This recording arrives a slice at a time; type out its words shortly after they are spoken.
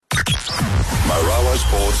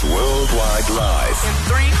Sports Worldwide live. In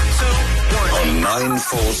 3, 2, 1. On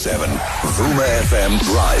 947, Vuma FM,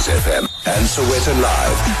 Rise FM, and Soweto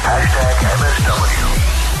Live. #MSW.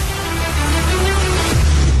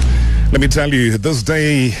 Let me tell you, this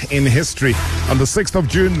day in history, on the 6th of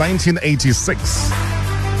June, 1986,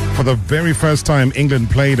 for the very first time,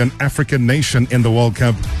 England played an African nation in the World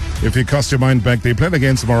Cup. If you cast your mind back, they played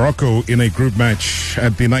against Morocco in a group match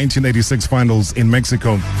at the 1986 finals in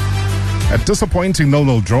Mexico. A disappointing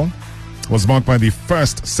 0-0 draw was marked by the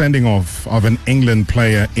first sending off of an England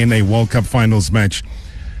player in a World Cup finals match.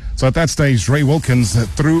 So at that stage, Ray Wilkins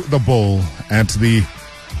threw the ball at the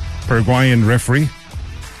Paraguayan referee,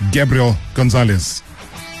 Gabriel Gonzalez.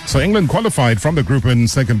 So England qualified from the group in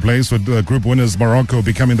second place, with group winners Morocco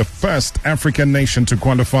becoming the first African nation to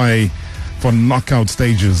qualify for knockout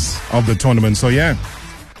stages of the tournament. So yeah,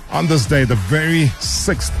 on this day, the very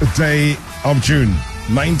 6th day of June,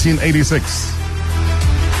 1986.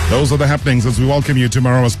 Those are the happenings as we welcome you to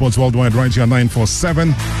Marawa Sports Worldwide right here on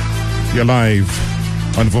 947. You're live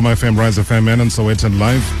on Vuma FM, Rise FM, and on Soweto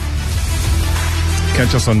Live.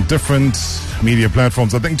 Catch us on different media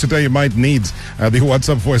platforms. I think today you might need the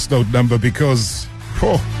WhatsApp voice note number because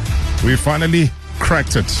we finally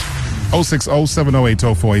cracked it.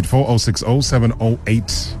 060-708-0484,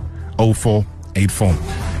 060-708-0484.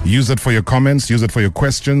 Use it for your comments, use it for your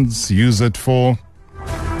questions, use it for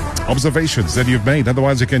observations that you've made.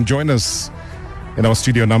 Otherwise, you can join us in our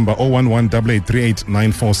studio number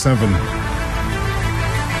 011-883-8947.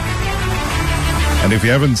 And if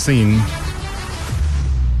you haven't seen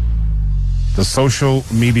the social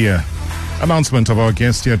media announcement of our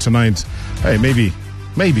guest here tonight, hey, maybe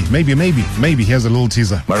here's a little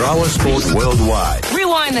teaser. Marawa Sports Worldwide.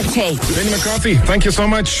 Rewind the tape. Benni McCarthy, thank you so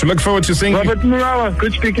much. Look forward to seeing you. Robert Marawa,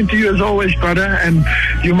 good speaking to you as always, brother. And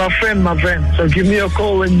you're my friend. So give me a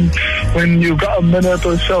call when you got a minute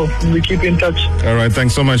or so. And we keep in touch. All right,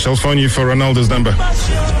 thanks so much. I'll phone you for Ronaldo's number.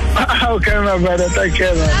 Okay, my brother. Take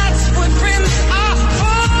care, man. That's what friends are for.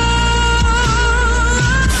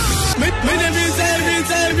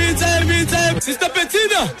 Sister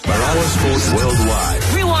Bettina. Marawa Sports Worldwide.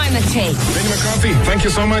 Rewind the tape. Benni McCarthy, thank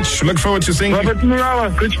you so much. Look forward to seeing you. Robert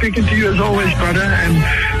Marawa, good speaking to you as always, brother. And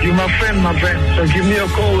you're my friend. So give me a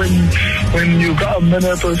call when you got a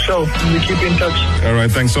minute or so. And we keep in touch. All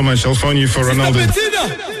right, thanks so much. I'll phone you for Ronaldo.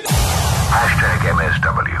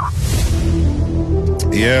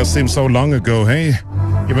 #MSW. Yeah, seems so long ago, hey?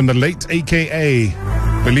 Even the late AKA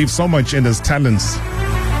believed so much in his talents.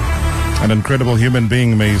 An incredible human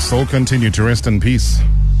being, may his soul continue to rest in peace.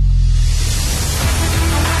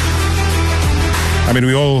 I mean,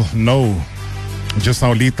 we all know just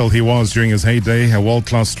how lethal he was during his heyday, a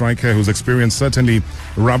world-class striker whose experience certainly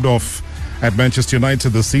rubbed off at Manchester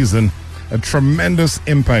United this season. A tremendous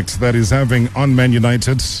impact that he's having on Man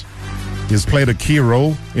United. He's played a key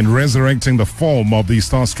role in resurrecting the form of these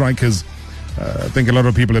star strikers. I think a lot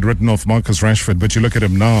of people had written off Marcus Rashford, but you look at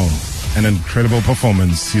him now, an incredible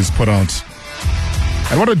performance he's put out.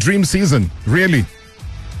 And what a dream season, really,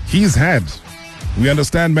 he's had. We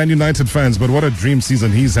understand Man United fans, but what a dream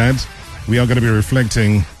season he's had. We are going to be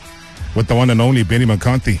reflecting with the one and only Benni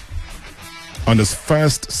McCarthy on his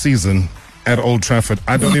first season at Old Trafford.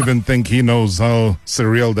 I don't even think he knows how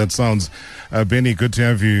surreal that sounds. Benni, good to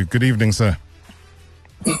have you. Good evening, sir.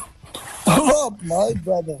 Rob, my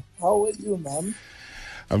brother, how are you, man?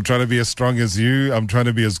 I'm trying to be as strong as you. I'm trying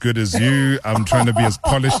to be as good as you. I'm trying to be as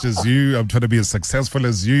polished as you. I'm trying to be as successful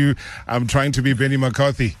as you. I'm trying to be Benni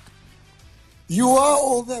McCarthy. You are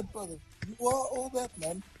all that, brother. You are all that,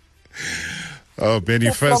 man. Oh,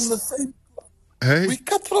 Benni, first. From the same cloth. Hey? We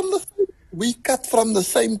cut from the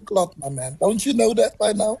same cloth, my man. Don't you know that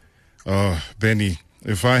by now? Oh, Benni,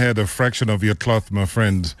 if I had a fraction of your cloth, my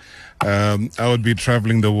friend, I would be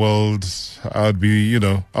traveling the world. I'll be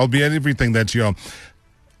everything that you are.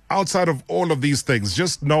 Outside of all of these things,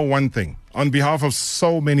 just know one thing. On behalf of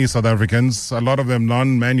so many South Africans, a lot of them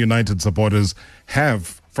non-Man United supporters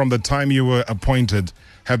have, from the time you were appointed,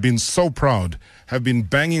 have been so proud, have been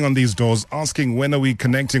banging on these doors, asking, when are we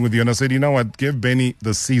connecting with you? And I said, you know what, give Benni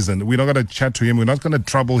the season. We're not going to chat to him. We're not going to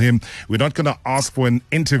trouble him. We're not going to ask for an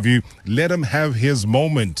interview. Let him have his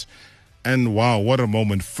moment. And wow, what a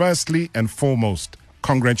moment. Firstly and foremost,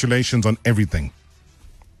 congratulations on everything.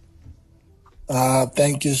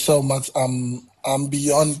 Thank you so much. I'm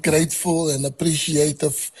beyond grateful and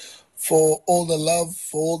appreciative for all the love,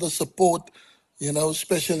 for all the support,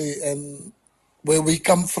 especially and where we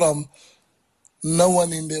come from. No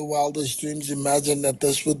one in their wildest dreams imagined that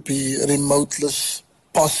this would be remotely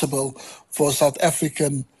possible for South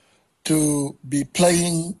African to be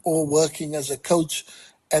playing or working as a coach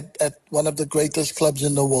at one of the greatest clubs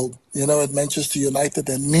in the world, at Manchester United.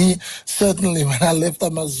 And me, certainly when I left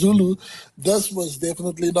Amazulu, this was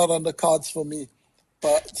definitely not on the cards for me.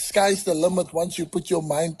 But sky's the limit once you put your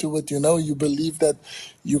mind to it, you believe that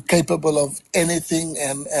you're capable of anything,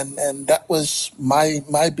 and that was my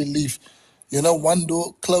belief. One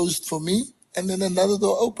door closed for me, and then another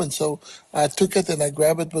door opened. So I took it and I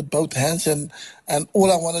grabbed it with both hands, and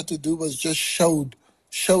all I wanted to do was just show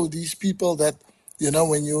these people that,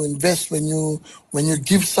 when you invest, when you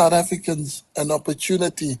give South Africans an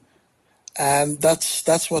opportunity, and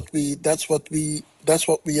that's what we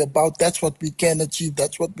about. That's what we can achieve.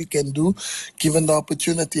 That's what we can do, given the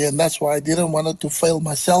opportunity. And that's why I didn't want it to fail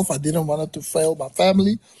myself. I didn't want it to fail my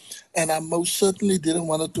family, and I most certainly didn't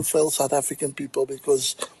want it to fail South African people,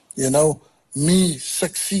 because me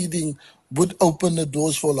succeeding would open the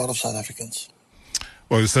doors for a lot of South Africans.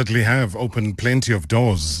 Well, you certainly have opened plenty of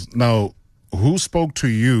doors. Now, who spoke to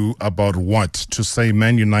you about what to say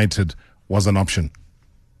Man United was an option?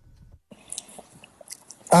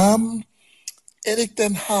 Eric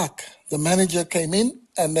ten Hag, the manager, came in,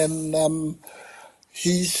 and then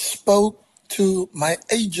he spoke to my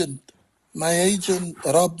agent,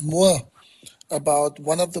 Rob Moore, about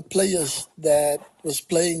one of the players that was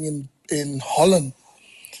playing in Holland.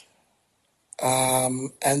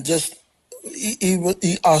 And just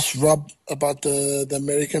he asked Rob about the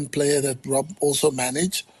American player that Rob also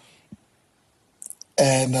managed.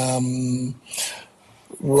 And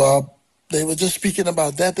Rob, they were just speaking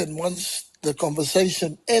about that, and once the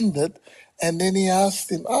conversation ended, and then he asked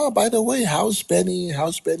him, by the way, how's Benny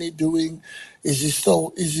doing? Is he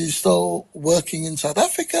still working in South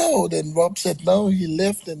Africa? Or then Rob said, no, he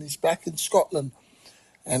left and he's back in Scotland.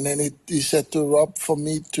 And then he said to Rob for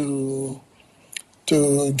me to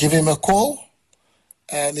give him a call,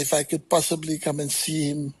 and if I could possibly come and see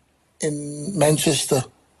him in Manchester.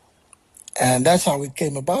 And that's how it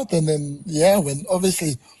came about. And then,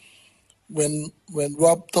 when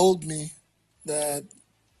Rob told me that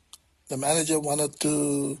the manager wanted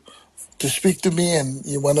to speak to me and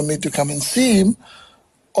he wanted me to come and see him,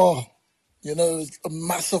 it's a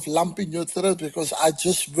massive lump in your throat, because I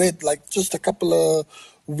just read, like, just a couple of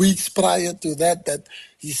weeks prior to that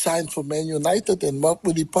he signed for Man United, and what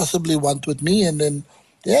would he possibly want with me? And then,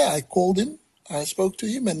 I called him, I spoke to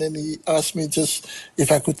him, and then he asked me just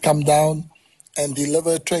if I could come down and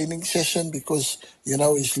deliver a training session, because,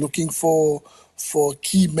 he's looking for a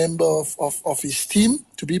key member of his team,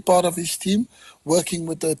 to be part of his team, working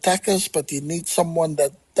with the attackers, but he needs someone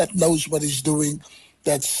that knows what he's doing,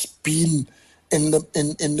 that's been in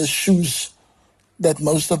the shoes that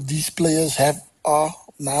most of these players are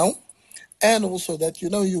now. And also that, you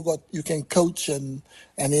can coach, and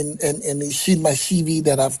he's seen my CV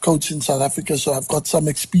that I've coached in South Africa, so I've got some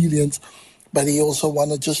experience. But he also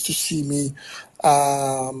wanted just to see me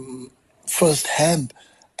firsthand,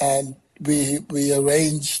 and we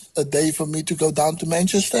arranged a day for me to go down to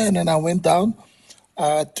Manchester, and then I went down.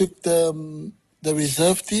 I took the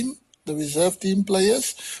reserve team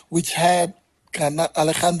players, which had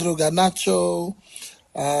Alejandro Garnacho,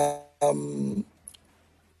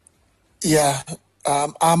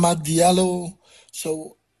 Ahmad Diallo.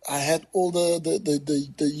 So I had all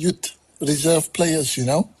the youth reserve players,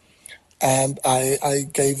 and I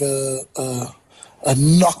gave a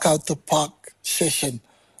knockout the park session,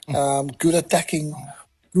 good attacking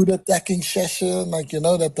session,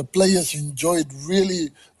 that the players enjoyed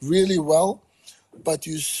really, really well. But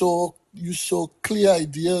you saw clear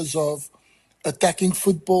ideas of attacking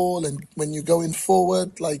football, and when you're going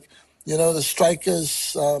forward, the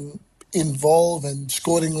strikers involved and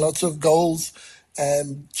scoring lots of goals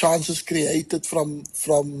and chances created from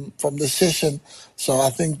the session. So I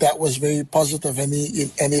think that was very positive, and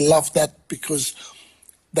he loved that, because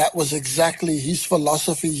that was exactly his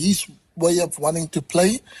philosophy, his way of wanting to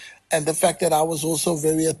play, and the fact that I was also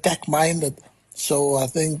very attack-minded. So I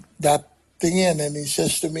think that thing, and then he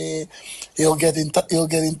says to me, he'll get in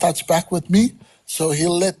touch back with me, so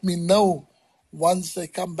he'll let me know once they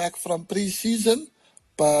come back from pre-season.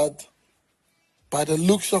 But by the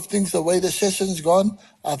looks of things, the way the session's gone,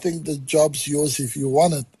 I think the job's yours if you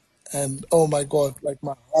want it. And oh my God,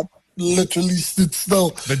 my heart literally stood still.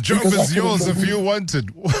 The job is yours if you want it.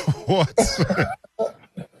 What?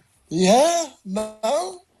 Yeah,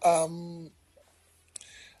 no.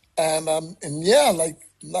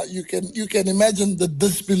 You can imagine the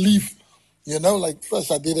disbelief,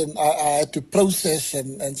 first I had to process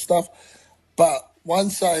and stuff. But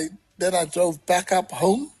once I drove back up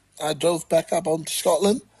home. I drove back up home to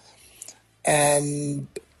Scotland, and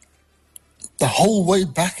the whole way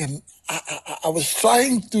back, and I was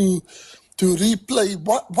trying to to replay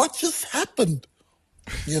what just happened,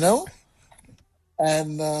 you know?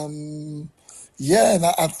 And and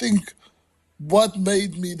I think what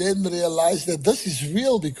made me then realize that this is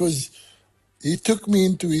real, because he took me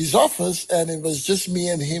into his office and it was just me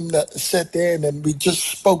and him that sat there, and then we just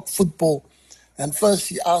spoke football. And first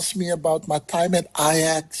he asked me about my time at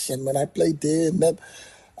Ajax and when I played there and that.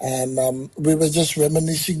 And we were just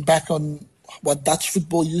reminiscing back on what Dutch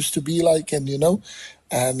football used to be like, and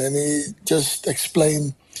and then he just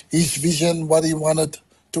explained his vision, what he wanted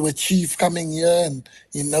to achieve coming here. And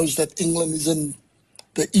he knows that England isn't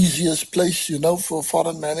the easiest place, for a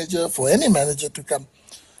foreign manager, for any manager to come.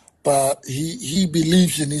 But he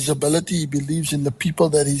believes in his ability. He believes in the people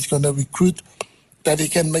that he's going to recruit, that he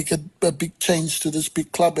can make a big change to this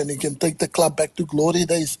big club and he can take the club back to glory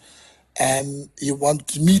days. And he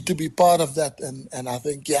wants me to be part of that. And I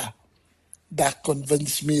think, that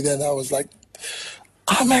convinced me. Then I was like,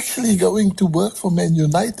 I'm actually going to work for Man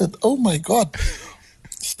United. Oh, my God.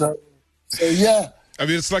 So yeah. I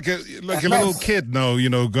mean, it's like a little kid now,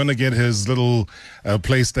 going to get his little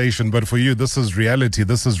PlayStation. But for you, this is reality.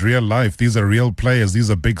 This is real life. These are real players. These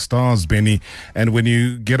are big stars, Benny. And when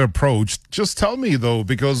you get approached, just tell me, though,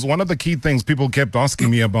 because one of the key things people kept asking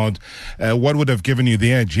me about, what would have given you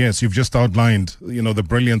the edge? Yes, you've just outlined, the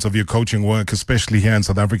brilliance of your coaching work, especially here in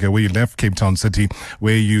South Africa, where you left Cape Town City,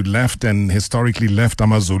 where you left and historically left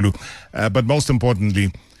AmaZulu. But most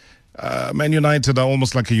importantly, Man United are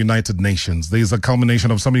almost like a United Nations. There's a culmination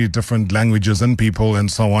of so many different languages and people and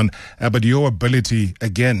so on. But your ability,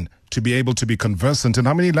 again, to be able to be conversant in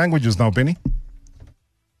how many languages now, Benny?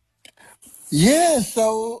 Yeah,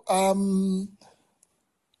 so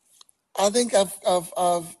I think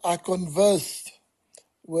I conversed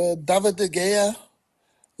with David De Gea,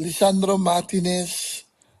 Lisandro Martinez,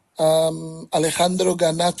 Alejandro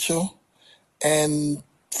Garnacho, and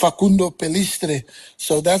Facundo Pelistre.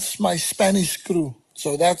 So that's my Spanish crew.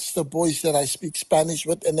 So that's the boys that I speak Spanish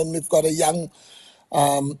with. And then we've got a young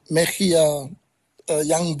Mejia, a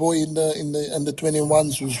young boy in the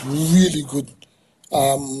 21s who's really good.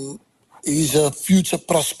 He's a future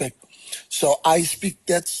prospect. So I speak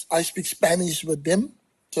Spanish with them.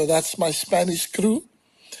 So that's my Spanish crew.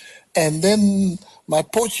 And then my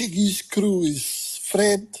Portuguese crew is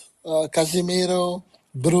Fred, Casimiro,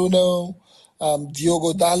 Bruno,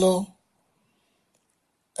 Diogo Dallo,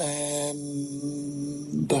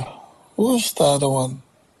 and who's the other one?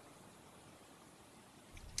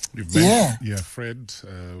 Fred,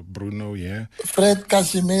 Bruno, Fred,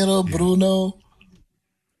 Casimiro, Bruno,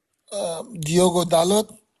 Diogo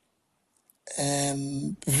Dallo,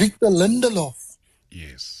 and Victor Lindelof.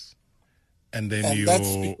 Yes. And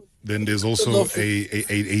then then there's also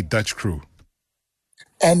a Dutch crew.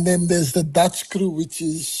 And then there's the Dutch crew, which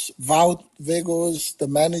is Wout Weghorst, the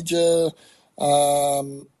manager,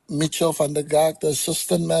 Mitchell van der Gaag, the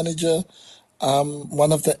assistant manager,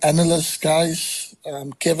 one of the analyst guys,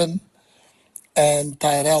 Kevin, and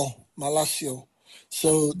Tyrell Malacio.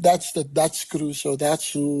 So that's the Dutch crew. So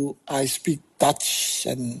that's who I speak Dutch,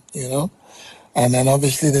 and and then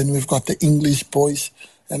obviously then we've got the English boys.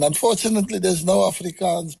 And unfortunately, there's no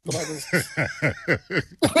Afrikaans, brothers.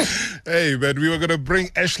 Hey, man, we were going to bring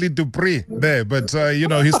Ashley Dupree there, but,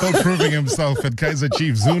 he's still proving himself at Kaizer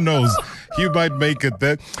Chiefs. Who knows? He might make it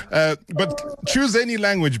there. But choose any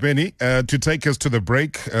language, Benny, to take us to the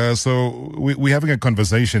break. So we're having a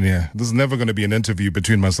conversation here. This is never going to be an interview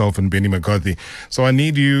between myself and Benni McCarthy. So I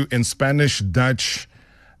need you in Spanish, Dutch,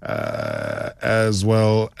 as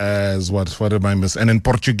well as what am I missing? And in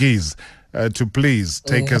Portuguese. To please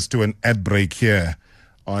take us to an ad break here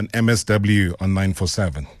on MSW on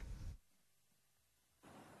 947.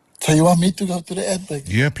 So you want me to go to the ad break?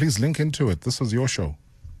 Yeah, please link into it. This is your show.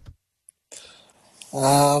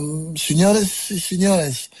 Señores y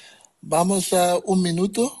señores, vamos a un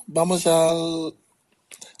minuto. Vamos a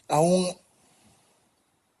un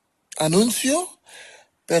anuncio,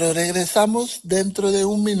 pero regresamos dentro de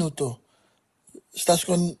un minuto. ¿Estás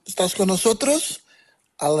con nosotros?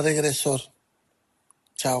 Al regresor.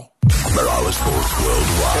 Ciao. Morales Sports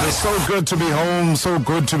Worldwide. It is so good to be home, so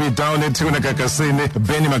good to be down in Tunakakasini.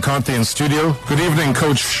 Benni McCarthy in studio. Good evening,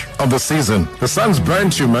 coach of the season. The sun's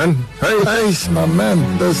burnt you, man. Hey, my man.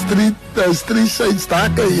 There's three shades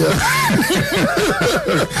darker here.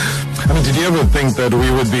 I mean, did you ever think that we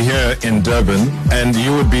would be here in Durban and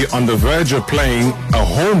you would be on the verge of playing a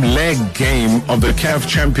home leg game of the CAF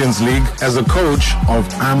Champions League as a coach of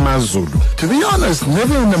AmaZulu? To be honest,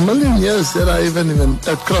 never in a million years that I even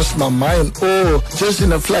it crossed my mind, or just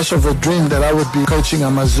in a flash of a dream that I would be coaching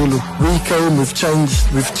AmaZulu. We came, we've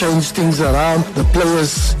changed things around. The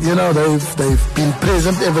players, you know, they've been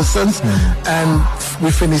present ever since, and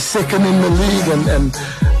we finished second in the league,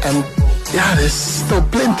 and yeah, there's still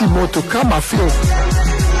plenty more to come, I feel.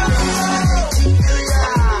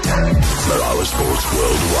 Marawa Sports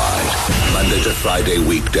Worldwide, Monday to Friday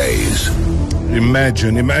weekdays.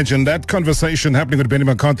 Imagine that conversation happening with Benni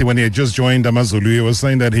McCarthy when he had just joined AmaZulu. He was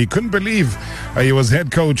saying that he couldn't believe he was head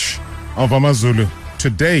coach of AmaZulu.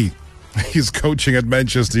 Today, he's coaching at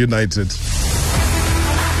Manchester United.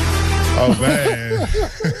 Oh, man.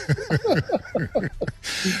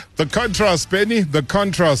 The contrast, Benny, the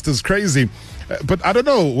contrast is crazy. But I don't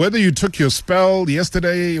know whether you took your spell.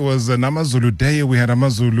 Yesterday was an AmaZulu day. We had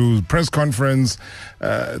AmaZulu press conference.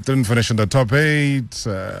 Didn't finish in the top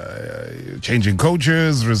 8. Changing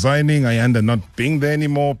coaches, resigning. Ayanda not being there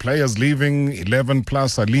anymore. Players leaving. 11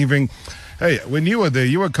 plus are leaving. Hey, when you were there,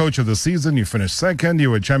 you were coach of the season. You finished second.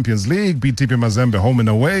 You were Champions League. Beat TP Mazembe home and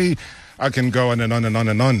away. I can go on and on and on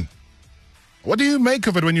and on. What do you make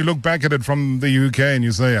of it when you look back at it from the UK and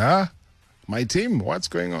you say, my team, what's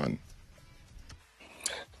going on?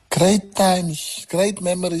 Great times, great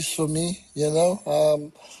memories for me, you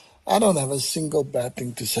know. I don't have a single bad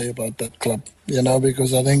thing to say about that club, you know,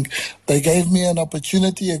 because I think they gave me an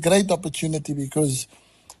opportunity, a great opportunity, because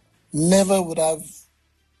never would I've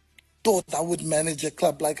thought I would manage a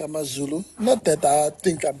club like AmaZulu. Not that I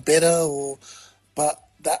think I'm better, but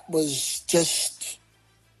that was just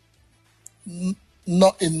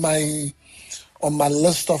not on my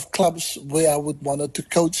list of clubs where I would wanted to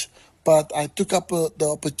coach. But I took up the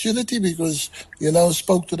opportunity because, you know,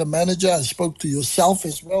 spoke to the manager, I spoke to yourself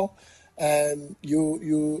as well, and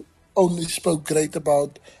you only spoke great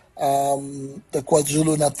about the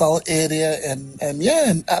KwaZulu-Natal area,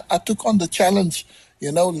 and I took on the challenge,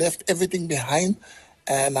 you know, left everything behind,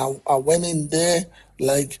 and I went in there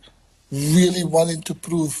like really wanting to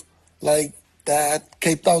prove like that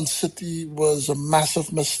Cape Town City was a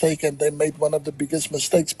massive mistake, and they made one of the biggest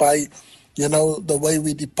mistakes by, you know, the way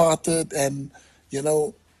we departed, and, you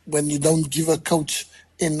know, when you don't give a coach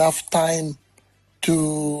enough time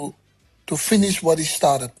to finish what he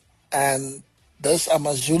started. And this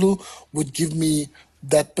AmaZulu would give me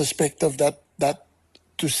that perspective, that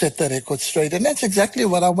to set the record straight. And that's exactly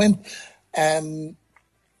what I went and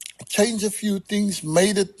changed a few things,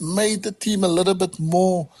 made the team a little bit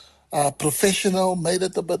more professional, made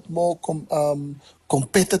it a bit more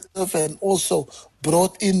competitive, and also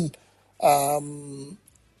brought in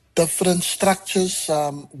different structures,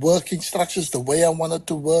 working structures, the way I wanted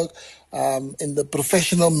to work, in the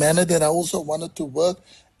professional manner that I also wanted to work,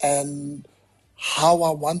 and how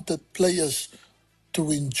I wanted players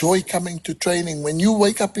to enjoy coming to training. When you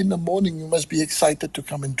wake up in the morning, you must be excited to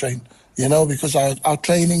come and train, you know, because our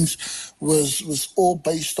trainings was all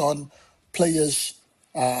based on players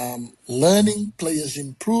learning, players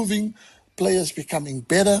improving, players becoming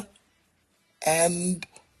better, and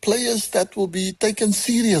players that will be taken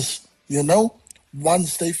serious, you know,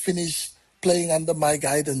 once they finish playing under my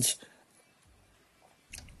guidance.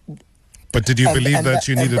 But did you believe that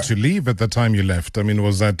you needed to leave at the time you left? I mean,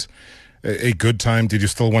 was that a good time? Did you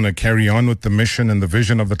still want to carry on with the mission and the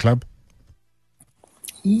vision of the club?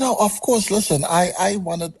 No, of course. Listen, I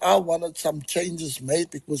wanted some changes made,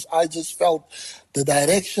 because I just felt the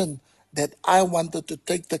direction that I wanted to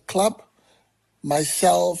take the club,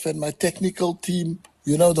 myself and my technical team,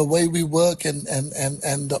 you know, the way we work and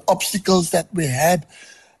the obstacles that we had,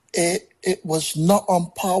 it was not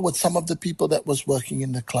on par with some of the people that was working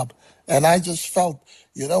in the club. And I just felt,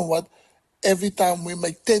 you know what, every time we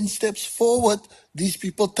make 10 steps forward, these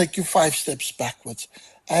people take you 5 steps backwards.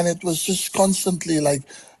 And it was just constantly like,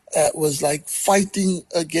 it was like fighting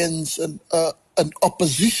against an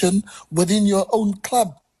opposition within your own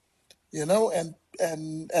club, you know.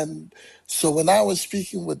 And so when I was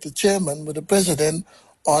speaking with the chairman, with the president,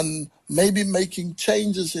 on maybe making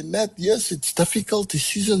changes in that, yes, it's difficult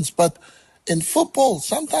decisions, but in football,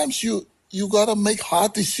 sometimes you got to make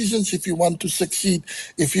hard decisions if you want to succeed,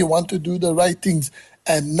 if you want to do the right things.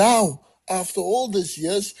 And now, after all these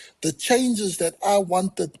years, the changes that I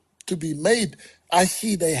wanted to be made, I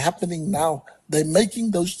see they're happening now. They're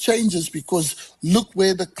making those changes because look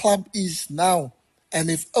where the club is now. And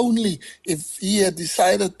if he had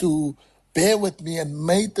decided to bear with me and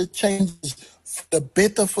made the changes for the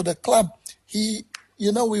better for the club, he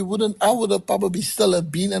we wouldn't. I would have probably still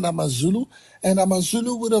have been in Amazulu, and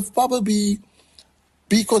Amazulu would have probably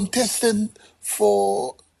be contestant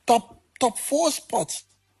for top four spots.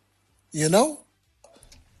 You know,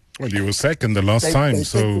 Well, you were second the last they time, they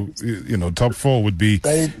so take top four would be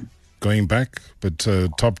they. going back. But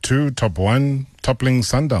top two, top one, toppling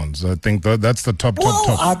Sundowns. I think that's the top.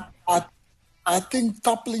 Well, I think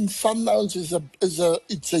toppling Sundowns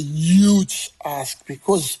it's a huge ask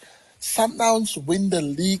because Sundowns win the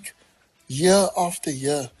league year after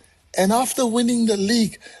year. And after winning the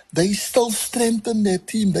league, they still strengthen their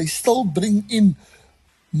team. They still bring in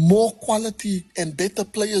more quality and better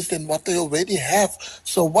players than what they already have.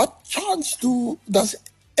 So what chance does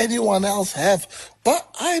anyone else have? But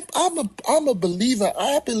I'm a believer.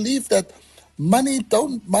 I believe that money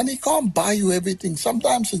can't buy you everything.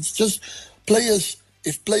 Sometimes it's just players.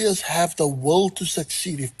 If players have the will to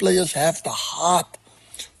succeed, if players have the heart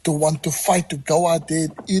to want to fight, to go out there,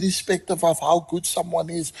 irrespective of how good someone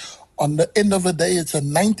is. On the end of the day, it's a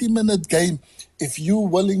 90-minute game. If you're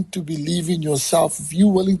willing to believe in yourself, if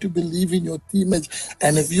you're willing to believe in your teammates,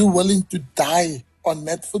 and if you're willing to die on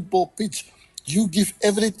that football pitch, you give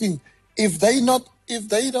everything. If they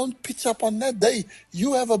don't pitch up on that day,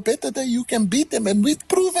 you have a better day. You can beat them, and we've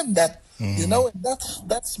proven that. And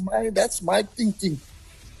that's my thinking.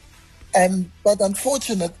 But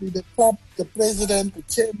unfortunately, the club, the president, the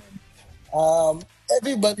chairman,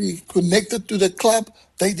 everybody connected to the club,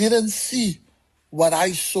 they didn't see what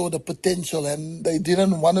I saw, the potential, and they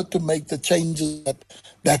didn't want to make the changes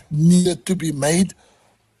that needed to be made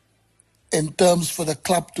in terms for the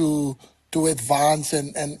club to advance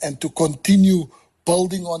and to continue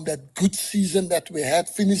building on that good season that we had,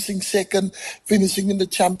 finishing second, finishing in the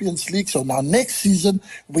Champions League. So now next season,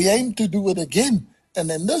 we aim to do it again. And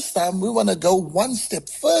then this time, we want to go one step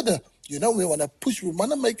further. We want to push. We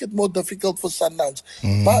want to make it more difficult for Sundowns.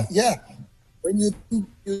 But yeah, when you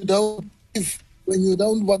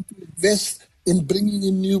don't want to invest in bringing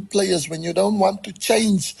in new players, when you don't want to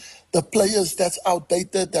change the players that's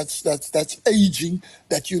outdated, that's aging,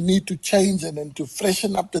 that you need to change and then to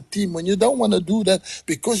freshen up the team. When you don't want to do that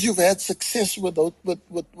because you've had success with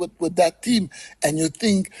that team, and you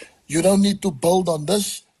think you don't need to build on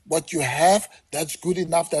this. What you have, that's good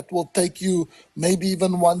enough. That will take you maybe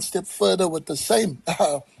even one step further with the same.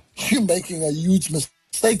 You're making a huge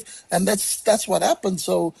mistake, and that's what happened.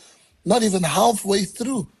 So, not even halfway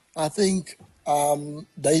through, I think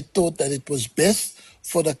they thought that it was best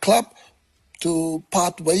for the club to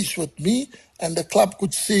part ways with me, and the club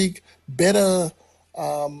could seek better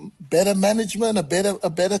management, a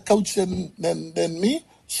better coach than me.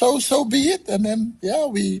 So be it. And then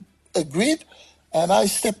we agreed. And I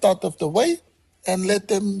stepped out of the way and let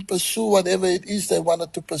them pursue whatever it is they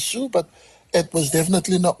wanted to pursue. But it was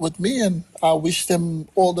definitely not with me. And I wish them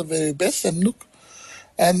all the very best. And look,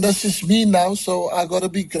 and this is me now. So I got to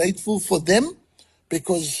be grateful for them,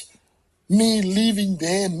 because me leaving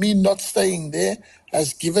there and me not staying there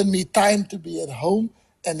has given me time to be at home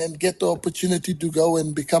and then get the opportunity to go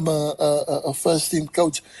and become a first-team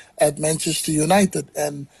coach at Manchester United.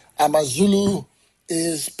 And Amazulu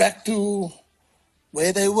is back to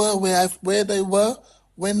where they were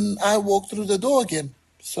when I walked through the door again.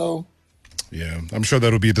 So, yeah, I'm sure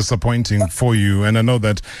that'll be disappointing for you. And I know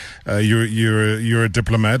that you're a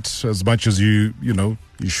diplomat as much as you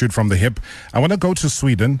shoot from the hip. I want to go to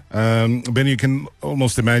Sweden. Ben, you can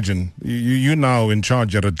almost imagine you're now in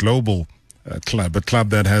charge at a global club, a club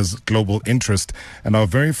that has global interest. And our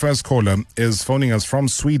very first caller is phoning us from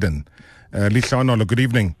Sweden. Lihlaonola, good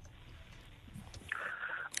evening.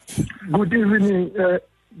 Good evening.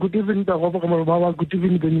 Good evening, Good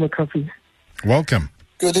evening, Benni McCarthy. Welcome.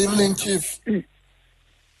 Good evening, Chief.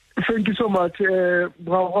 Thank you so much. I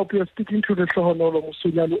hope you're speaking to the Shohonolo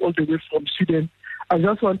Musunyani all the way from Sweden. I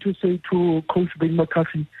just want to say to Coach Benni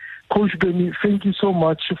McCarthy, Coach Benni, thank you so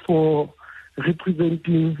much for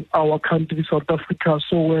representing our country, South Africa,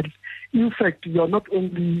 so well. In fact, you are not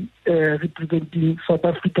only representing South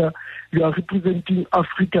Africa, you are representing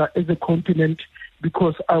Africa as a continent,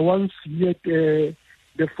 because I once heard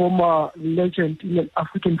the former legend in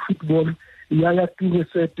African football, Yaya Toure,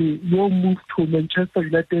 said your move to Manchester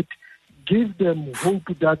United gave them hope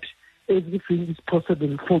that everything is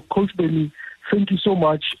possible. For Coach Benni, thank you so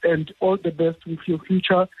much, and all the best with your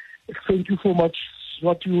future. Thank you so much.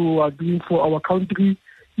 What you are doing for our country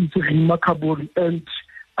is remarkable, and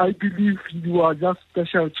I believe you are just a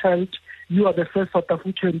special child. You are the first South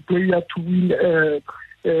African player to win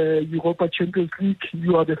Europa Champions League.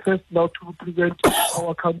 You are the first now to represent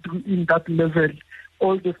our country in that level.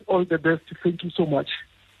 All the best. Thank you so much.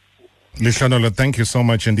 Lishonolo, thank you so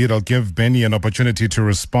much indeed. I'll give Benny an opportunity to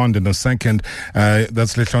respond in a second.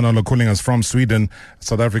 That's Lishonolo calling us from Sweden,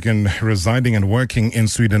 South African residing and working in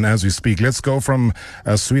Sweden as we speak. Let's go from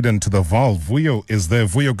Sweden to the Val. Vuyo is there.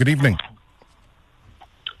 Vuyo, good evening.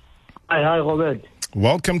 Hi, Robert.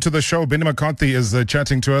 Welcome to the show. Benni McCarthy is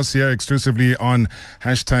chatting to us here exclusively on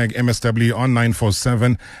hashtag MSW on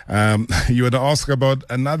 947. You had to ask about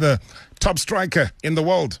another top striker in the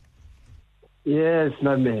world. Yes,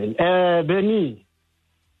 my man. Benny.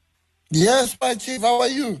 Yes, my chief, how are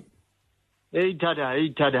you? Hey,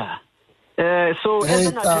 Tada. So, Hey, as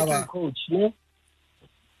an Tada. attacking coach, no?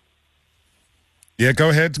 Yeah, go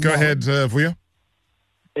ahead, Vuyo.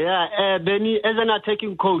 Yeah, Benny, as an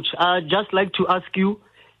attacking coach, I'd just like to ask you,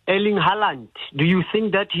 Erling Haaland, do you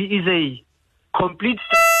think that he is a complete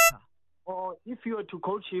striker? Or if you were to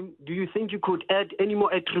coach him, do you think you could add any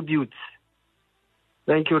more attributes?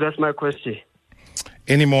 Thank you, that's my question.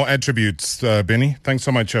 Any more attributes, Benny? Thanks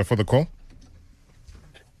so much for the call.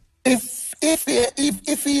 If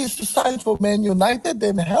he is to sign for Man United,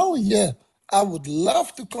 then hell yeah, I would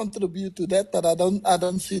love to contribute to that, but I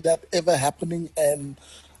don't see that ever happening, and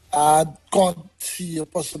I can't see a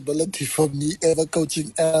possibility for me ever coaching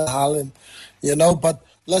Haaland, But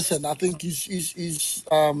listen, I think he's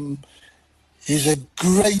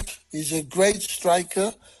a great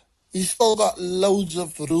striker. He's still got loads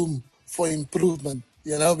of room for improvement,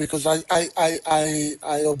 because I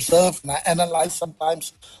observe and I analyze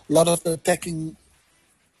sometimes a lot of the attacking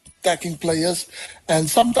players, and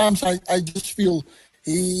sometimes I just feel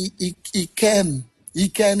he can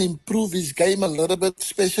improve his game a little bit,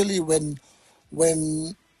 especially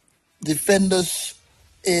when defenders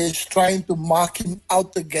is trying to mark him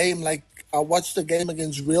out the game. Like I watched the game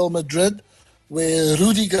against Real Madrid where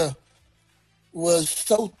Rudiger was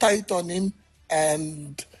so tight on him,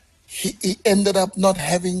 and he ended up not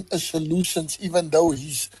having a solution, even though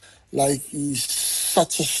he's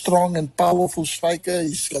such a strong and powerful striker.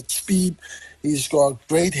 He's got speed, he's got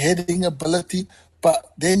great heading ability,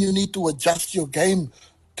 but then you need to adjust your game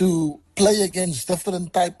to play against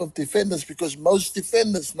different type of defenders, because most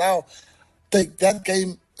defenders now take that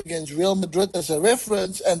game against Real Madrid as a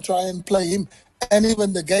reference and try and play him. And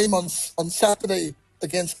even the game on Saturday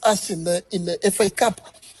against us in the FA Cup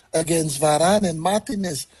against Varane and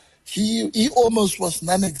Martinez, he almost was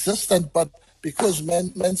non-existent. But because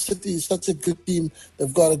Man City is such a good team,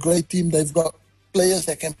 they've got a great team, they've got players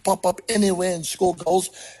that can pop up anywhere and score goals,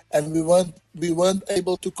 and we weren't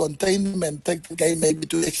able to contain them and take the game maybe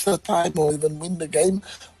to extra time or even win the game.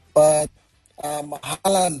 But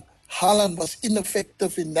Haaland was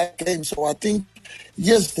ineffective in that game. So I think,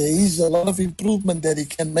 yes, there is a lot of improvement that he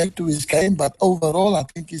can make to his game, but overall I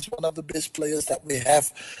think he's one of the best players that we have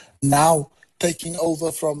now, taking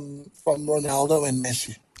over from Ronaldo and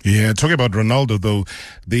Messi. Yeah, talking about Ronaldo though,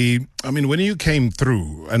 when you came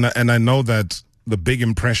through, and I know that the big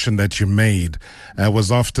impression that you made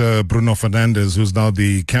was after Bruno Fernandes, who's now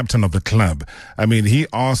the captain of the club. I mean, he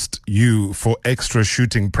asked you for extra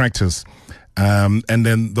shooting practice. And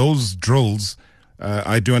then those drills,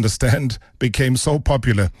 I do understand, became so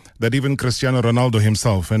popular that even Cristiano Ronaldo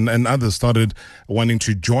himself and others started wanting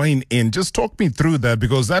to join in. Just talk me through that,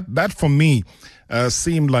 because that for me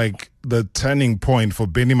seemed like the turning point for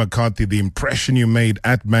Benni McCarthy, the impression you made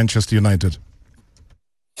at Manchester United.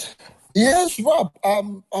 Yes, Rob.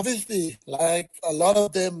 Obviously, like a lot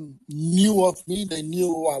of them knew of me. They knew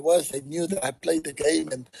who I was. They knew that I played the game,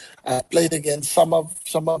 and I played against some of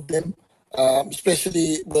them.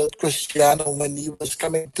 Especially with Cristiano when he was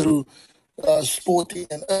coming through Sporting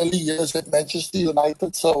and early years at Manchester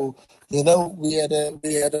United. So, we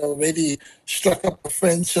had already struck up a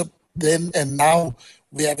friendship then, and now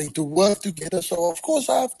we're having to work together. So, of course,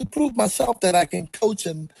 I have to prove myself that I can coach,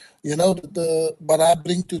 and, what I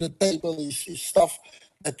bring to the table is stuff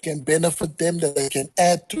that can benefit them, that they can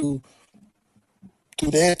add to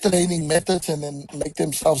their training methods and then make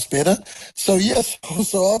themselves better. So yes,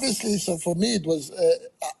 so obviously, so for me it was,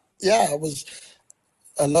 it was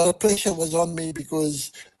a lot of pressure was on me,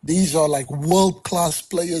 because these are like world-class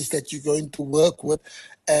players that you're going to work with,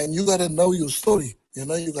 and you got to know your story. You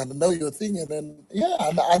got to know your thing, and then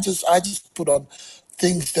and I just put on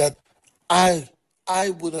things that I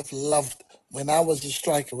would have loved when I was a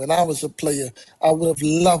striker, when I was a player. I would have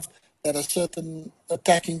loved that a certain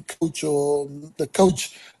attacking coach or the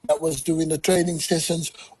coach that was doing the training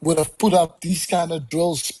sessions would have put up these kind of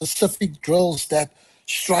drills, specific drills that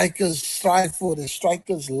strikers strive for, the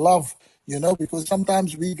strikers love, because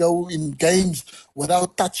sometimes we go in games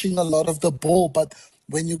without touching a lot of the ball, but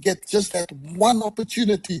when you get just that one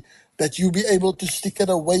opportunity that you'll be able to stick it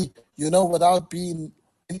away, without being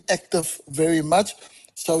inactive very much.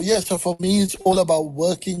 So so for me, it's all about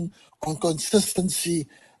working on consistency,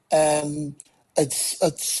 and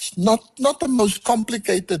it's not the most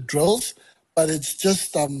complicated drills, but it's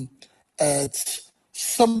just it's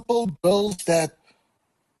simple drills that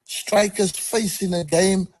strikers face in a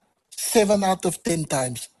game 7 out of 10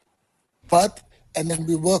 times. And then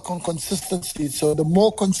we work on consistency. So the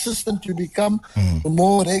more consistent you become, the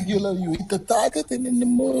more regular you hit the target, and then the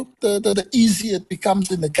more the easier it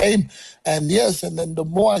becomes in the game. And and then the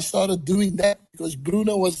more I started doing that, because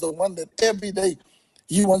Bruno was the one that every day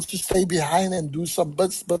he wants to stay behind and do some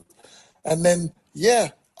bits. And then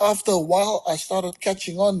after a while I started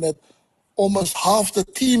catching on that almost half the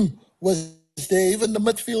team was there, even the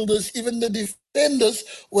midfielders, even the defenders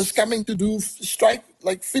was coming to do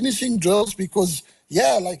finishing drills, because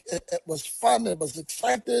it was fun, it was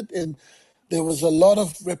excited, and there was a lot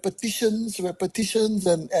of repetitions, and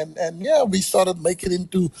we started making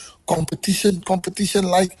into competition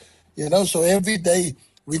so every day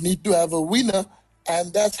we need to have a winner.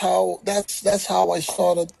 And that's how I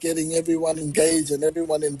started getting everyone engaged and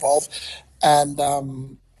everyone involved. And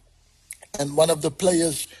one of the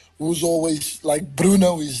players who's always, like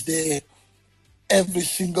Bruno, is there every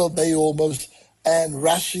single day almost, and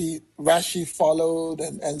Rashi followed,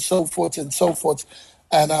 and so forth and so forth.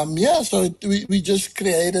 And we just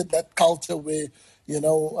created that culture where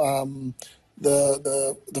the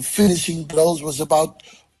finishing drills was about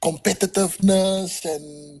competitiveness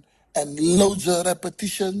and loads of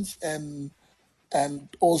repetitions, and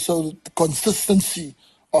also the consistency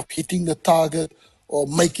of hitting the target or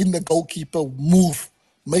making the goalkeeper move,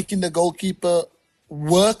 making the goalkeeper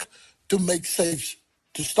work to make saves,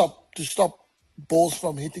 to stop balls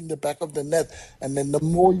from hitting the back of the net. And then the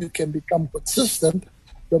more you can become consistent,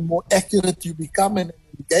 the more accurate you become. And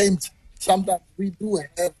in games, sometimes we do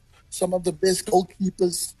have some of the best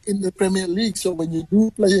goalkeepers in the Premier League. So when you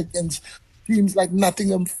do play against teams like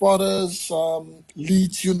Nottingham Forest,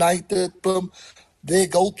 Leeds United, their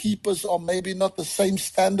goalkeepers are maybe not the same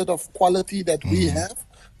standard of quality that we have.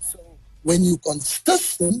 So when you're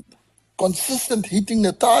consistent hitting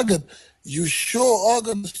the target, you sure are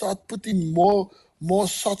going to start putting more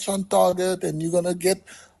shots on target, and you're going to get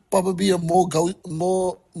probably a more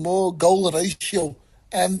goal ratio,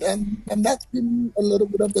 and that's been a little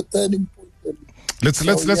bit of the turning point.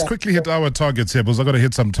 Let's quickly hit our targets here, because I've got to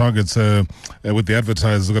hit some targets with the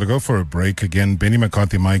advertisers. I've got to go for a break again. Benni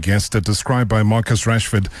McCarthy, my guest, described by Marcus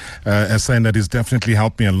Rashford as saying that he's definitely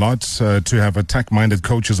helped me a lot. To have attack-minded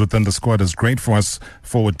coaches within the squad is great for us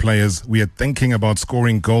forward players. We are thinking about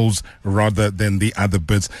scoring goals rather than the other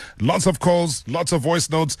bits. Lots of calls, lots of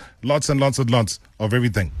voice notes, lots and lots of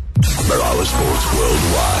everything. Marawa Sports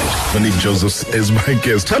Worldwide. Benny Josephs is my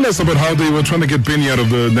guest. Tell us about how they were trying to get Benny out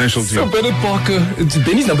of the national team. So Bernard Parker,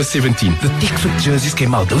 Benny's number 17. The thick fit jerseys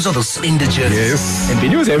came out. Those are those slender jerseys. Yes. And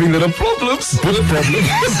Benny was having little problems. What problem?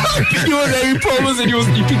 He was having problems, and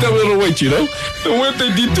he picked up a little weight, So what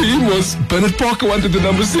they did to him was Bernard Parker wanted the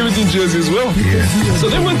number 17 jersey as well. Yeah. So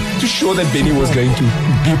they went to show that Benny was going to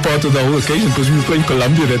be part of the whole occasion, because we were playing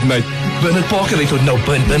Colombia that night. Bernard Parker, they thought, no,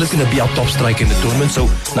 Bernard's going to be our top striker in the tournament, so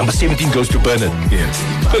number 17 goes to Bernard. Yeah.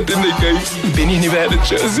 But then they gave Benny never had a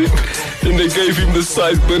jersey, and they gave him the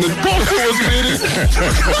size Bernard Parker was wearing.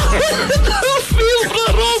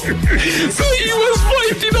 So he was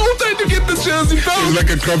fighting all time to get the jersey down. It's like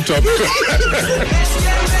a crop top.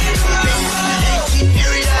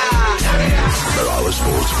 Marawa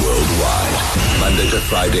Sports Worldwide. Monday to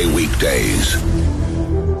Friday weekdays.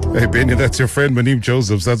 Hey, Benny, that's your friend, Benni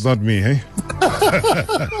Josephs. That's not me, hey?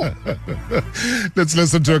 Let's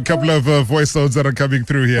listen to a couple of voice notes that are coming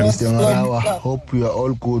through here. Mr. Marawa, hope you are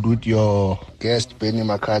all good with your guest, Benni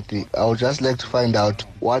McCarthy. I would just like to find out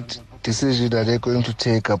what decision are they going to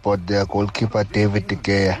take about their goalkeeper, David De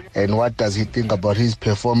Gea, and what does he think about his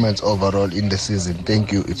performance overall in the season?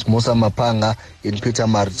 Thank you. It's Musa Mapanga in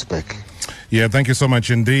Pietermaritzburg. Yeah, thank you so much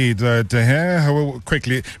indeed.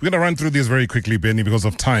 Quickly, we're going to run through these very quickly, Benny, because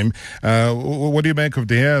of time. What do you make of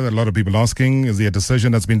De Gea? A lot of people asking, is there a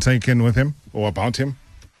decision that's been taken with him or about him?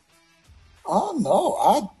 Oh, no.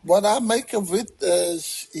 What I make of it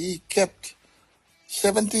is he kept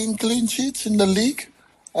 17 clean sheets in the league.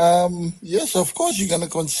 Yes, of course you're going to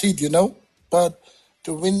concede, but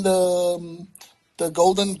to win the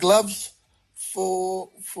Golden Gloves for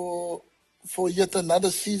yet another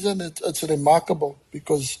season, it's remarkable,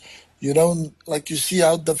 because you see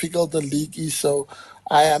how difficult the league is. So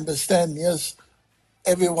I understand, yes,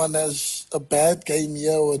 everyone has a bad game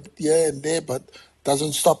here and there, but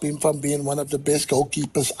doesn't stop him from being one of the best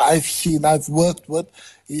goalkeepers I've seen, I've worked with.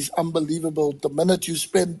 He's unbelievable. The minute you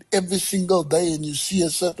spend every single day and you see a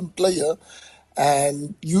certain player,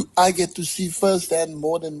 and I get to see firsthand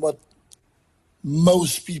more than what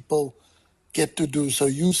most people get to do. So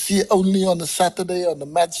you see only on a Saturday, on a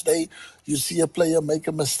match day, you see a player make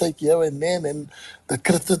a mistake here and then, and the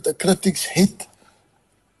critics hit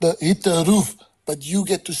the roof. But you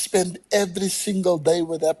get to spend every single day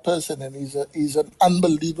with that person, and he's an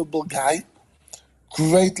unbelievable guy.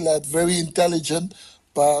 Great lad, very intelligent,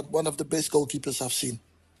 but one of the best goalkeepers I've seen.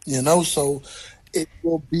 So it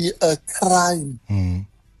will be a crime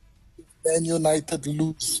if Man United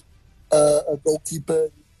lose a goalkeeper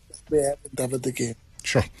that we haven't done it again.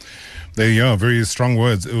 Sure. There you are. Very strong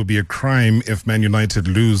words. It would be a crime if Man United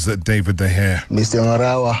lose David De Gea. Mr.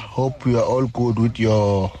 Ngarawa, hope you are all good with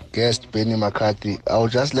your guest, Benni McCarthy. I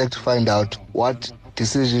would just like to find out what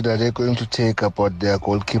decision are they going to take about their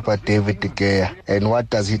goalkeeper, David De Gea, and what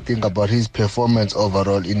does he think about his performance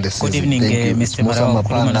overall in the season? Good evening, Mr.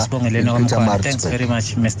 Marawa. Thanks very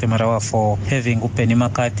much, Mr. Marawa, for having Benni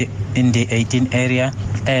McCarthy in the 18 area.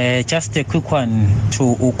 Just a quick one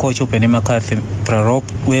to Coach Benni McCarthy, Prarop.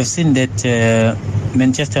 We have seen that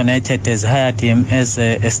Manchester United has hired him as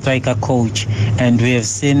a striker coach, and we have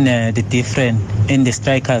seen the difference in the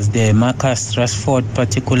strikers, the Marcus Rashford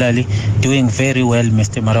particularly, doing very well,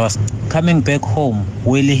 Mr. Marawa. Coming back home,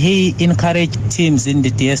 will he encourage teams in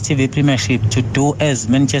the DStv Premiership to do as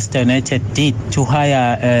Manchester United did to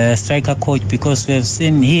hire a striker coach? Because we have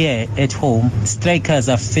seen here at home, strikers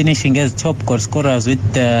are finishing as top goal scorers with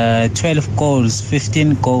 12 goals,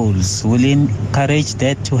 15 goals. Will he encourage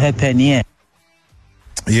that to happen here?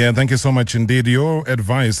 Yeah, thank you so much indeed. Your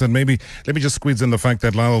advice, and maybe let me just squeeze in the fact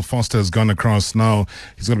that Lyle Foster has gone across now.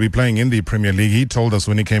 He's going to be playing in the Premier League. He told us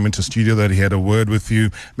when he came into studio that he had a word with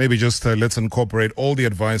you. Maybe just let's incorporate all the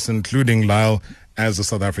advice, including Lyle as a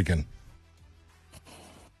South African.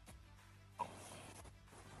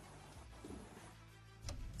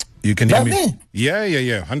 You can hear me? Yeah,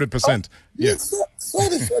 100%. Yeah.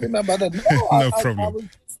 Sorry, my brother. No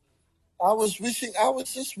problem. I was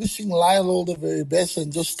just wishing Lyle all the very best,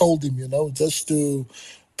 and just told him, just to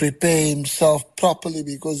prepare himself properly,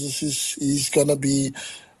 because he's gonna be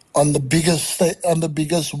on the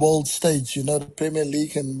biggest world stage, the Premier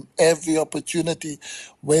League, and every opportunity,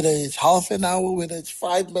 whether it's half an hour, whether it's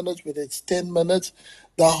 5 minutes, whether it's 10 minutes,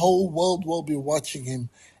 the whole world will be watching him,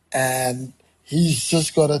 and he's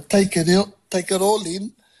just gotta take it all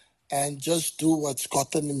in, and just do what's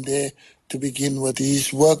gotten him there to begin with.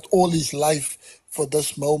 He's worked all his life for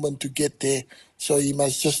this moment to get there. So he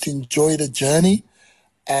must just enjoy the journey,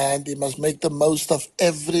 and he must make the most of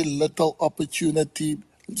every little opportunity,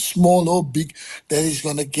 small or big, that he's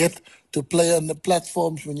going to get to play on the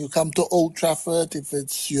platforms when you come to Old Trafford, if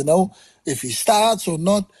it's, if he starts or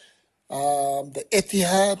not. The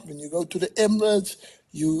Etihad, when you go to the Emirates,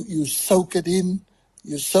 you soak it in,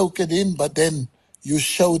 but then you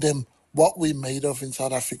show them what we're made of in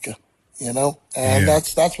South Africa, and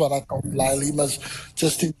that's what I told Lyle. He must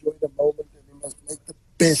just enjoy the moment, and he must make the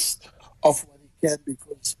best of what he can,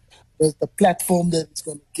 because the platform that he's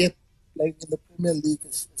going to get playing in the Premier League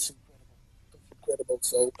is incredible. It's incredible.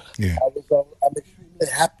 So I'm extremely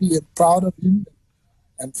happy and proud of him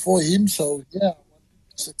and for him. So I want him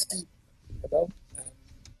to succeed,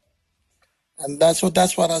 and that's what I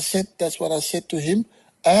said. That's what I said to him.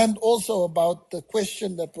 And also about the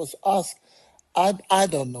question that was asked, I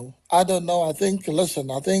don't know. I think the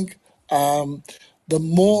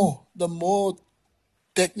more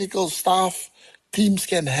technical staff teams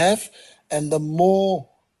can have, and the more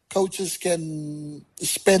coaches can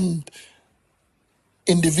spend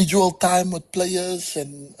individual time with players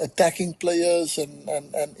and attacking players and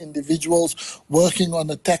individuals working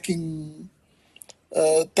on attacking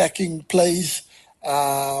plays,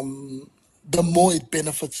 the more it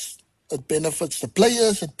benefits the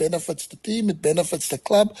players, it benefits the team, it benefits the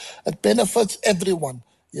club, it benefits everyone.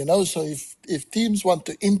 So if teams want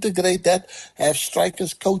to integrate that, have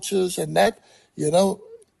strikers, coaches, and that,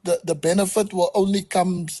 the benefit will only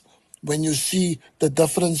comes when you see the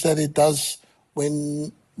difference that it does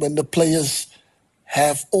when the players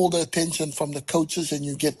have all the attention from the coaches, and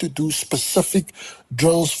you get to do specific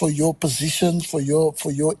drills for your positions, for your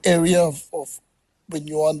area of when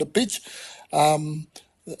you're on the pitch.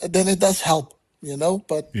 Then it does help,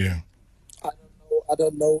 But I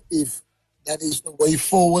don't know if that is the way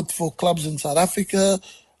forward for clubs in South Africa.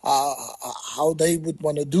 How they would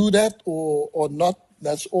want to do that or not.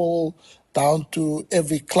 That's all down to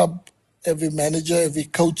every club, every manager, every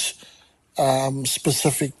coach,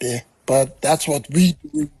 specific there. But that's what we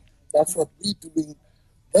do That's what we're doing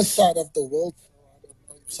this side of the world. So I don't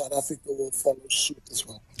know if South Africa will follow suit as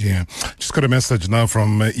well. Yeah. Just got a message now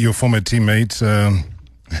from your former teammate.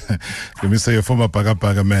 Let me say a former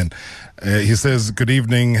Paga man. He says, good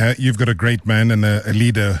evening. You've got a great man and a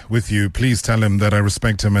leader with you. Please tell him that I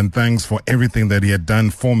respect him and thanks for everything that he had done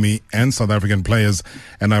for me and South African players.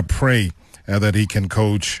 And I pray that he can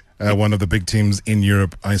coach one of the big teams in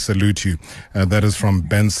Europe. I salute you. That is from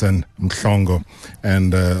Benson Mhlongo.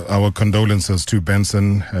 And our condolences to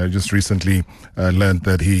Benson. Just recently learned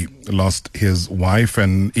that he lost his wife,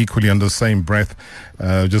 and equally on the same breath,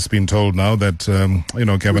 just been told now that,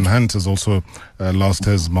 Kevin Hunt has also lost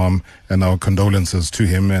his mom, and our condolences to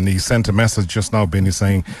him. And he sent a message just now, Benny,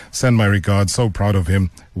 saying, send my regards. So proud of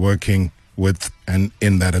him working with and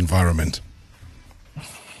in that environment.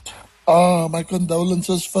 My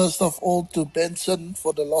condolences, first of all, to Benson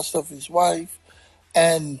for the loss of his wife.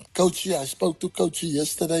 And Coachy, I spoke to Coachy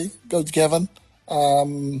yesterday, Coach Gavin,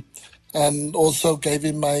 and also gave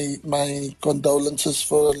him my condolences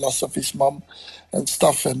for the loss of his mom and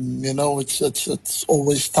stuff. And, it's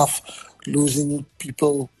always tough losing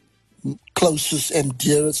people closest and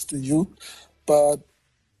dearest to you. But,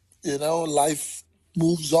 life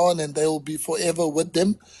moves on and they will be forever with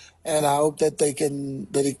them. And I hope that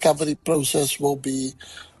the recovery process will be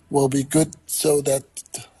good, so that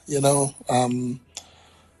they'll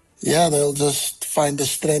just find the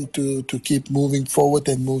strength to keep moving forward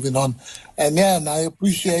and moving on. And I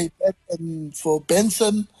appreciate that. And for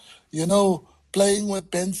Benson, playing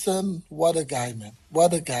with Benson, what a guy, man!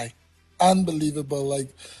 What a guy, unbelievable!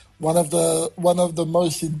 Like one of the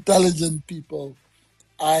most intelligent people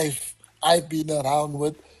I've been around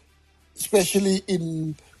with, especially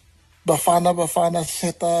in Bafana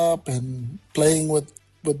setup and playing with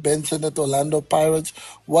Benson at Orlando Pirates.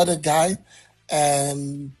 What a guy,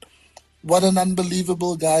 and what an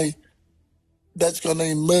unbelievable guy that's going to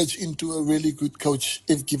emerge into a really good coach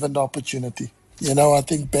if given the opportunity. I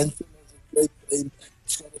think Benson has a great brain.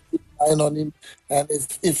 He's got a good mind on him, and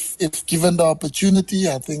if given the opportunity,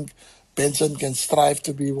 I think Benson can strive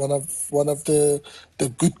to be one of the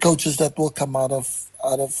good coaches that will come out of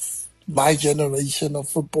my generation of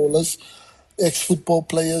footballers, ex-football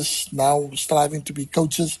players now striving to be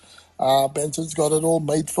coaches. Benson's got it all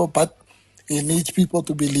made for, but he needs people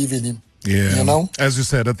to believe in him. Yeah. As you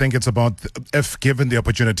said, I think it's about if given the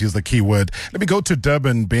opportunity is the key word. Let me go to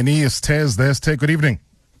Durban. Benny, Tez there. Tez, good evening.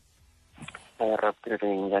 Good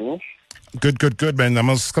evening, Danny. Good, man. I'm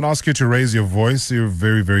just going to ask you to raise your voice. You're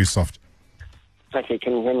very, very soft. Okay,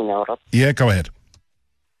 can you hear me now, Rob? Yeah, go ahead.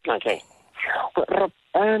 Okay. Well, Rob,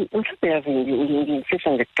 mhlawumbe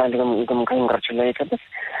ngifisa ngiqale ngicongratulate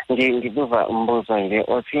ngibuza umbuzo nje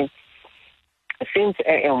othi since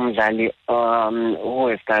umdlali who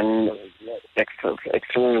has done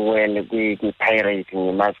extremely well with Pirate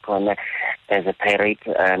ngimazi khona as a Pirate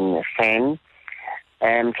fan,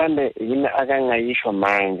 mhlawumbe yini akangayisho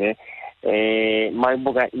manje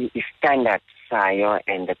mayibuka i-standard sayo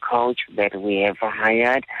and the coach that we have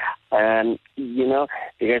hired,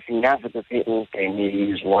 because inevitably he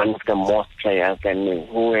is one of the most players and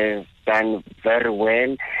who has done very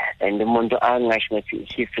well, and the Mundo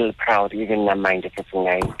he feels proud even in mind of it.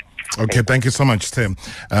 Okay, thank you so much, Tim.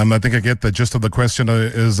 I think I get the gist of the question.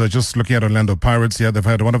 Is just looking at Orlando Pirates. Yeah, they've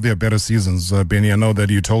had one of their better seasons. Benny, I know that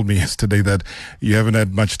you told me yesterday that you haven't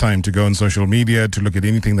had much time to go on social media to look at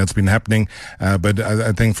anything that's been happening. But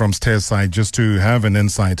I think from Steer's side, just to have an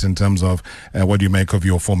insight in terms of what you make of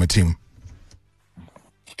your former team.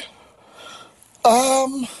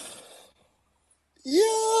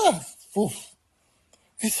 Yeah. Oof.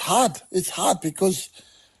 It's hard. It's hard because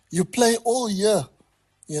you play all year,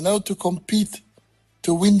 to compete,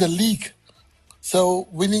 to win the league. So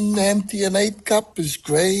winning the MTN 8 Cup is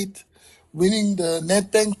great. Winning the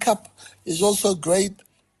Nedbank Cup is also great.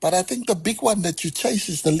 But I think the big one that you chase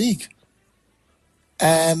is the league.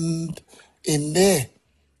 And in there,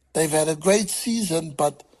 they've had a great season,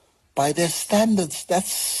 but by their standards,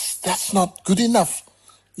 that's not good enough.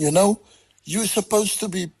 You're supposed to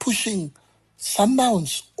be pushing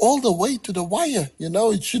Sundowns all the way to the wire.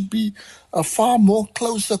 It should be a far more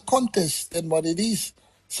closer contest than what it is.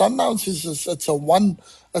 Sundowns it's a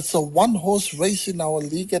one horse race in our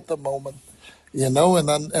league at the moment.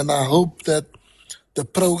 And I hope that the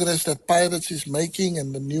progress that Pirates is making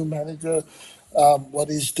and the new manager, what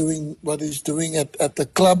he's doing at the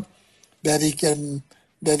club, that he can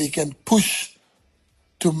push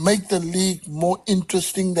to make the league more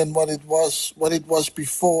interesting than what it was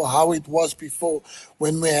before, how it was before,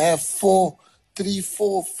 when we have four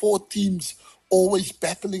teams always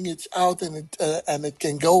battling it out, and it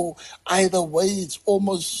can go either way. It's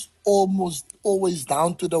almost almost always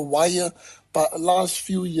down to the wire. But last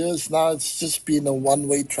few years now, it's just been a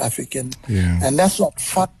one-way traffic, and that's not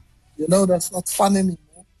fun. That's not fun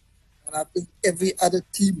anymore. And I think every other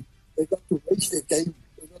team, they got to raise their game.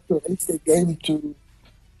 They got to raise their game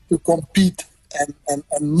to compete and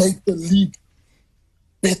make the league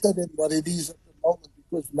better than what it is at the moment.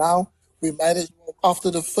 Because now we might as well,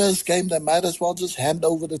 after the first game, they might as well just hand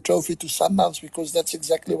over the trophy to Sundowns, because that's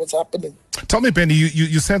exactly what's happening. Tell me, Benny,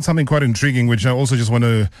 you said something quite intriguing, which I also just want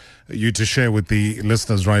you to share with the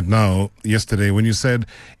listeners right now. Yesterday, when you said,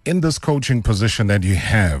 in this coaching position that you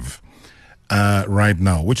have right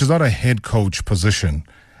now, which is not a head coach position,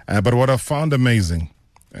 but what I found amazing,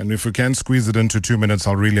 and if we can squeeze it into 2 minutes,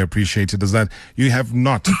 I'll really appreciate it, is that you have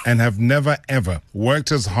not and have never, ever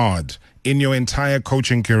worked as hard in your entire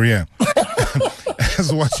coaching career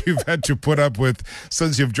as what you've had to put up with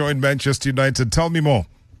since you've joined Manchester United. Tell me more.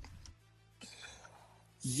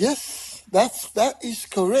 Yes, that is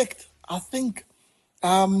correct. I think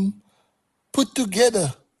put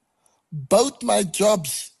together both my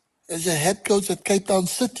jobs as a head coach at Cape Town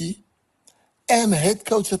City and head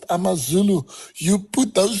coach at Amazulu, you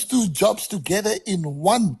put those two jobs together in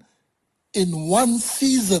one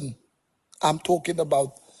season, I'm talking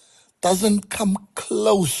about, doesn't come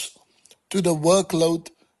close to the workload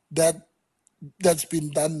that's been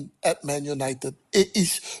done at Man United. It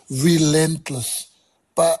is relentless,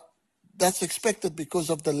 but that's expected because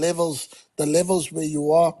of the levels where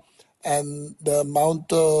you are, and the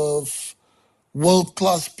amount of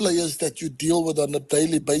world-class players that you deal with on a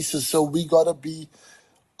daily basis. So we got to be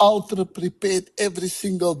ultra prepared every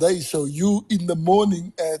single day. So you in the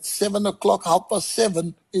morning at 7 o'clock,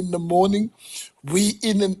 7:30 in the morning, we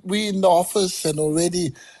in the office and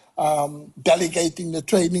already delegating the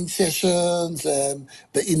training sessions and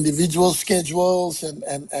the individual schedules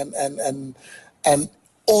and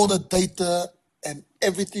all the data and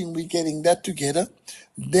everything. We're getting that together.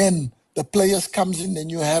 Then the players comes in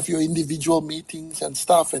and you have your individual meetings and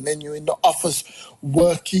stuff, and then you're in the office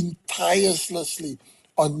working tirelessly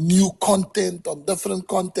on new content, on different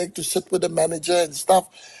content to sit with the manager and stuff.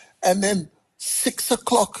 And then 6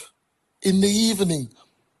 o'clock in the evening,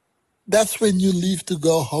 that's when you leave to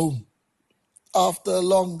go home after a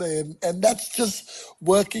long day. And that's just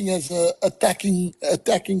working as a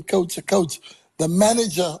attacking coach, a coach. The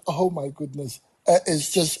manager, oh my goodness,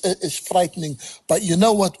 it's frightening. But you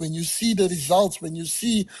know what? When you see the results, when you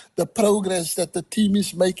see the progress that the team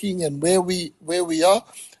is making and where we are,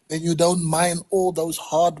 then you don't mind all those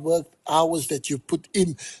hard work hours that you put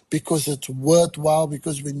in, because it's worthwhile.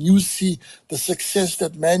 Because when you see the success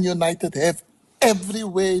that Man United have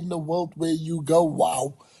everywhere in the world where you go,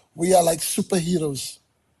 wow, we are like superheroes.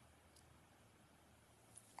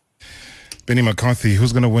 Benni McCarthy,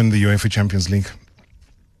 who's going to win the UEFA Champions League?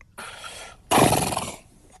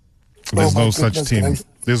 There's no such team. Grace.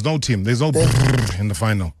 There's no team. There's no in the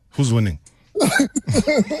final. Who's winning?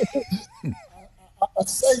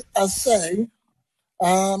 I say,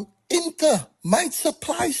 Inter might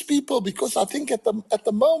surprise people, because I think at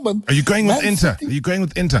the moment. Are you going with Inter? Are you going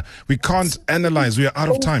with Inter? We can't analyze. We are out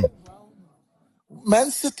of time.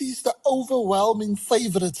 Man City is the overwhelming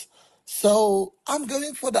favorite, so I'm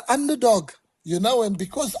going for the underdog. And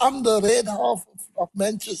because I'm the red half of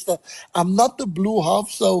Manchester, I'm not the blue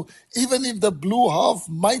half. So even if the blue half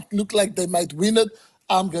might look like they might win it,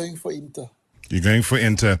 I'm going for Inter. You're going for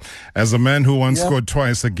Inter. As a man who once scored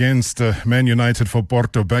twice against Man United for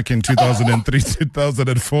Porto back in 2003,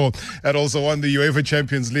 2004, and also won the UEFA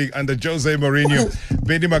Champions League under Jose Mourinho.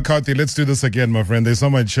 Benni McCarthy, let's do this again, my friend. There's so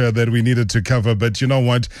much that we needed to cover, but you know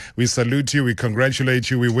what? We salute you, we congratulate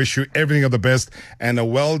you, we wish you everything of the best and a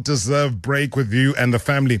well-deserved break with you and the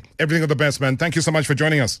family. Everything of the best, man. Thank you so much for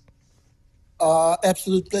joining us.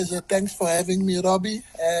 Absolute pleasure. Thanks for having me, Robbie.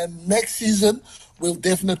 And next season, we'll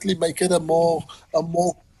definitely make it a more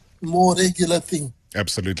regular thing.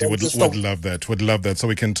 Absolutely. Would love that. Would love that. So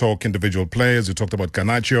we can talk individual players. You talked about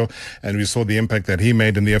Garnacho, and we saw the impact that he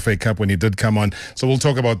made in the FA Cup when he did come on. So we'll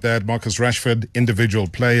talk about that. Marcus Rashford, individual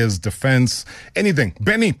players, defense, anything.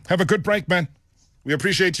 Benny, have a good break, man. We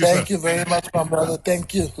appreciate you, Thank you very much, my brother.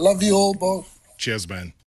 Thank you. Love you all, both. Cheers, man.